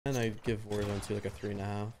And I give Warzone 2 like a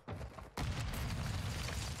 3.5.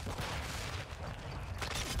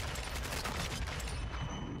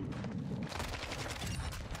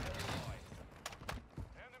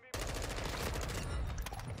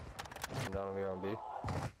 I'm down here on B.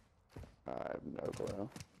 I have no clue.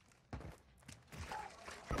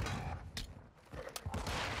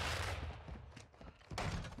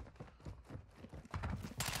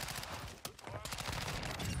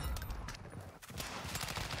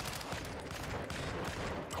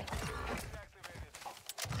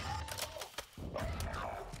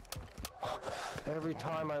 Every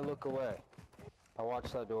time I look away, I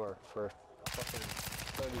watch that door for fucking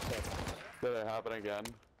 30 seconds. Did it happen again?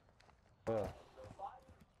 Yeah.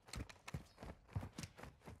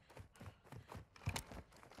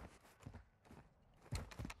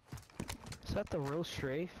 Is that the real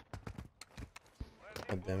strafe?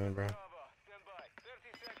 God damn it, bro.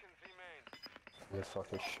 You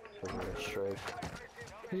fucking strafe.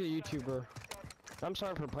 He's a YouTuber. I'm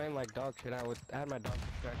sorry for playing like dog shit. I had my dog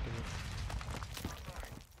distracted me.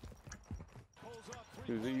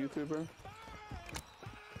 Who's a YouTuber?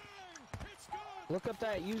 Look up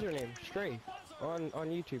that username, Strafe, on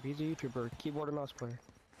YouTube. He's a YouTuber, keyboard and mouse player.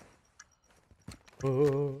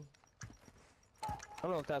 Oh. I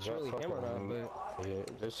don't know if that's really him or not, but yeah,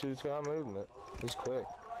 this dude's got movement. He's quick.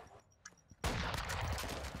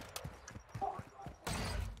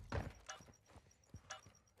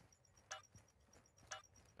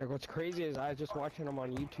 Like what's crazy is I was just watching him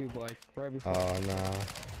on YouTube like right before. Oh no.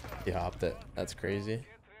 He hopped it. That's crazy.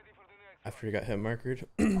 After he got hit markered.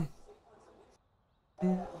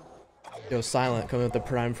 Yo, Silent coming with the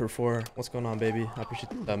prime for 4. What's going on, baby? I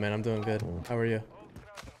appreciate that, man. I'm doing good. How are you?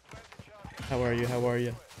 How are you? How are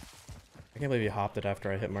you? I can't believe he hopped it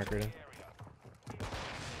after I hit markered him.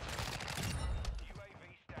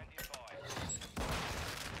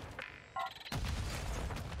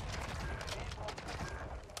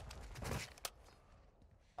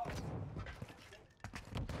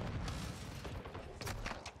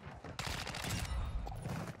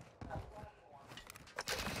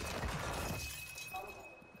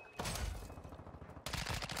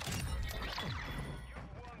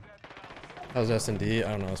 How's S&D?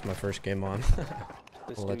 I don't know. It's my first game on.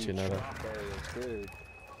 I'll let you know that.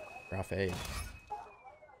 Rough A.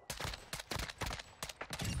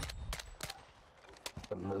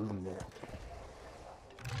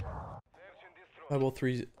 Level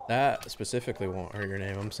 3. That specifically won't hurt your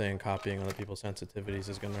name. I'm saying copying other people's sensitivities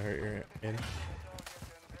is gonna hurt your name.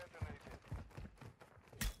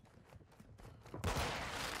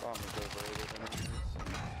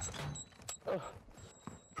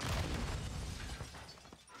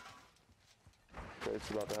 It's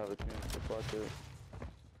about to have a chance to clutch it.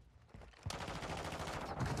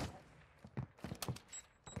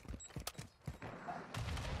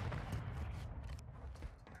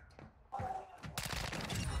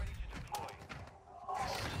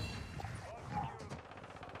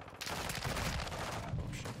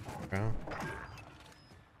 Bro.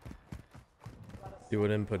 See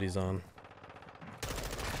what input he's on.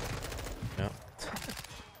 Yep.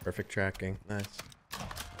 Perfect tracking. Nice.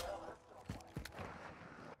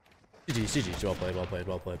 GG's, well played, well played,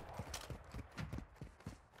 well played.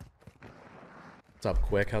 What's up,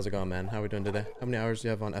 Quick? How's it going, man? How we doing today? How many hours do you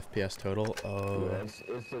have on FPS total? Oh, yeah,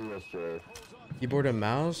 it's the real strafe. Keyboard and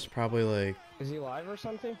mouse, probably like. Is he live or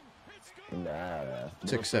something? Nah.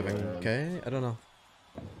 6-7K? I don't know.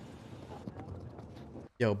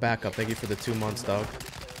 Yo, backup. Thank you for the 2 months, dog.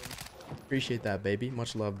 Appreciate that, baby.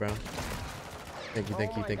 Much love, bro. Thank you,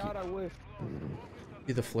 thank you, thank you. I whiffed.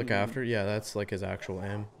 See the flick after? Yeah, that's like his actual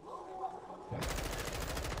aim.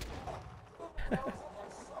 His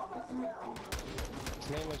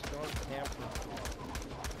name is George Hampton.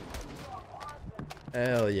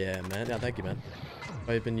 Hell yeah, man. Yeah, thank you, man.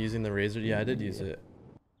 I've been using the razor. Yeah, I did use it.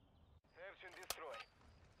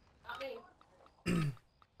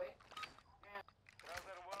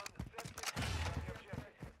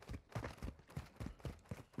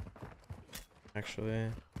 Actually.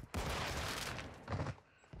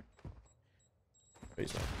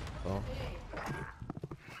 Wait, oh.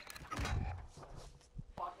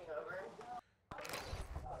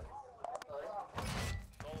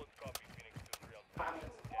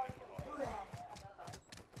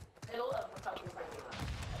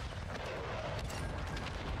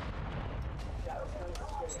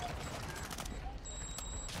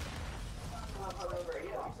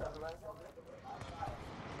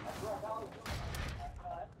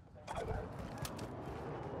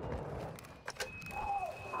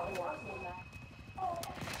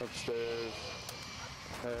 Upstairs.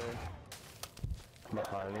 Hey.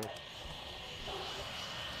 Behind me. It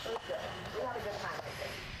was good. We had a good time, I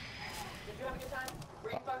think. Did you have a good time?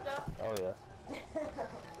 Were you fucked up? Oh yeah.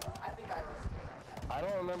 I think I was. I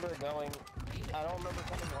don't remember coming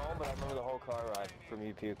home, but I remember the whole car ride from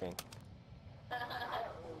you puking.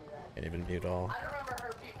 Can't even mute all. I don't remember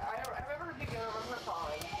her puking. I remember her puking. I remember her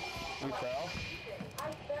falling. You fell?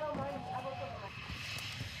 I fell. I was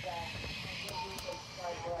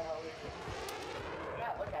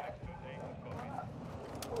yeah, look at it.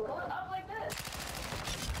 Pull it up like this.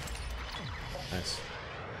 Nice.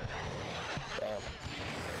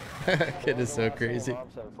 Damn. Kid is so crazy. Mom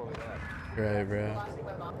said before we left. Right, bro.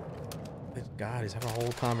 God, he's having a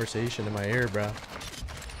whole conversation in my ear, bro.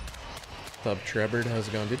 What's up, Trevor? How's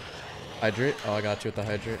it going, dude? Hydrate? Oh, I got you with the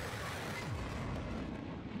hydrate.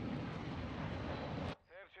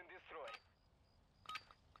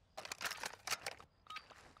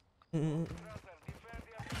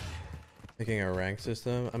 Making a rank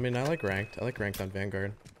system. I mean, I like ranked. I like ranked on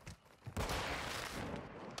Vanguard.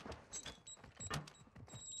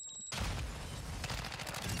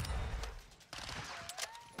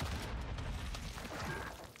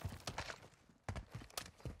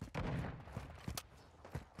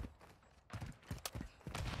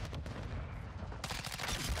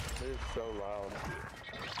 It's so loud.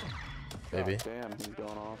 Baby. God damn, he's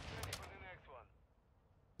going off.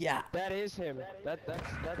 Yeah. That is him. That's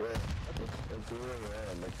It's really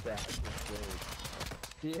random. It's that.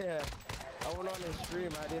 yeah. I went on his stream.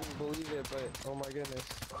 I didn't believe it, but oh my goodness.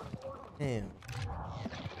 Damn.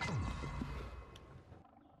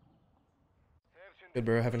 Good,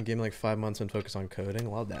 bro. Haven't gamed like 5 months and focus on coding.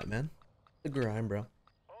 Love that, man. The grind, bro.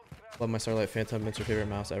 Love my Starlight Phantom. It's your favorite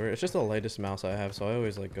mouse ever. It's just the latest mouse I have, so I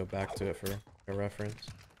always like go back to it for a reference.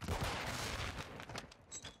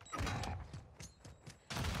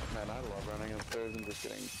 Man, I love running upstairs and just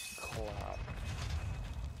getting clapped.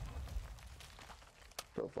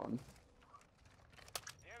 So fun.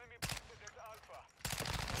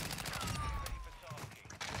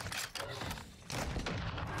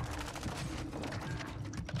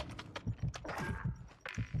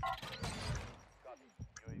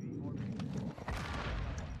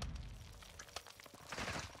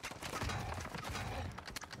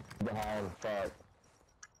 Behind, fuck.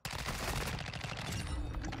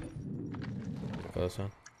 Close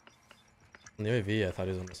one. On the UAV, I thought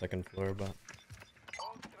he was on the second floor, but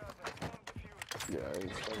Yeah,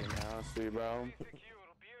 he's fucking nasty, bro.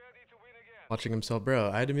 watching himself,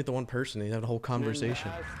 bro. I had to meet the one person. He had a whole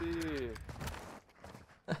conversation. Nasty.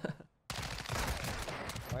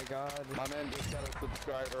 My god. My man just got a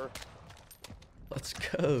subscriber. Let's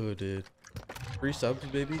go, dude. Free subs,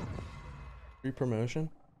 baby. Free promotion.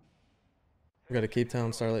 We got a Cape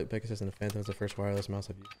Town Starlight Pegasus and a Phantom as the first wireless mouse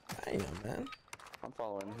I've used. Damn, man. I'm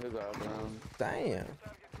following his ass around. Damn.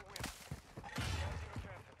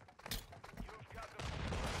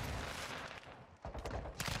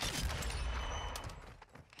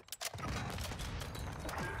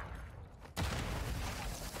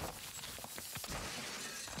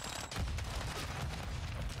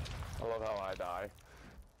 I love how I die.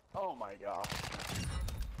 Oh my god.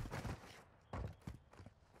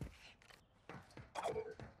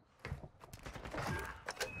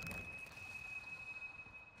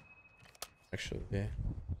 Actually, yeah.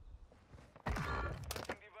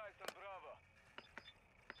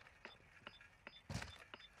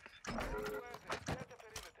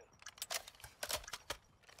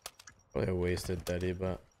 Probably a wasted Daddy,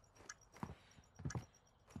 but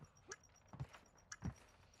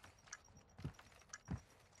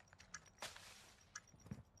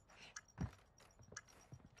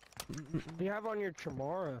What do you have on your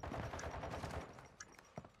Chamora?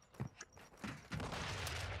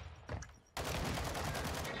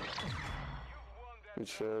 Good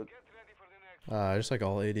shit. just like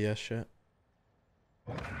all ADS shit.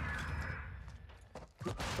 Let's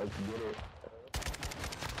get it.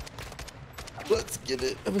 Let's get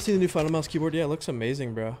it. Have I seen the new Finalmouse keyboard? Yeah, it looks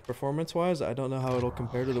amazing, bro. Performance-wise, I don't know how it'll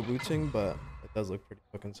compare to the Wooting, but it does look pretty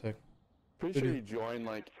fucking sick. Pretty sure he joined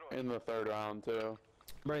like in the 3rd round too.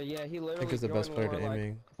 Right, yeah, he literally I think he's the best player to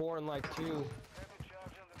aiming. 4 and like 2.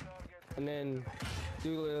 And then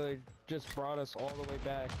dude literally just brought us all the way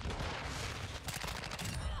back.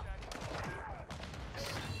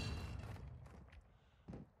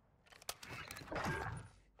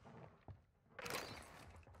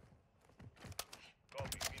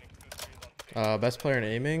 Best player in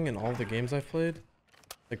aiming in all the games I've played?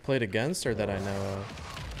 Like played against or that I know of?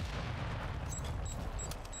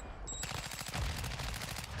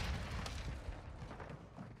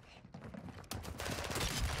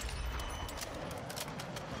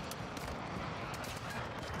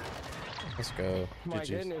 Let's go. My GG's.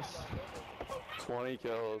 goodness. 20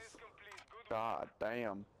 kills. God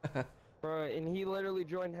damn. Bro, and he literally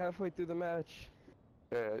joined halfway through the match.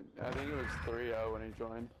 Yeah, I think it was 3-0 when he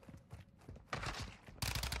joined.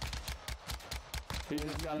 He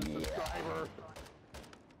just got a subscriber.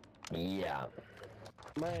 Yeah,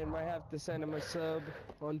 Might have to send him a sub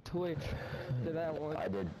on Twitch to that one. I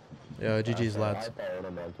did. Yo, GG's I lads. followed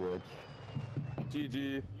him on Twitch.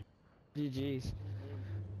 GG. GG's.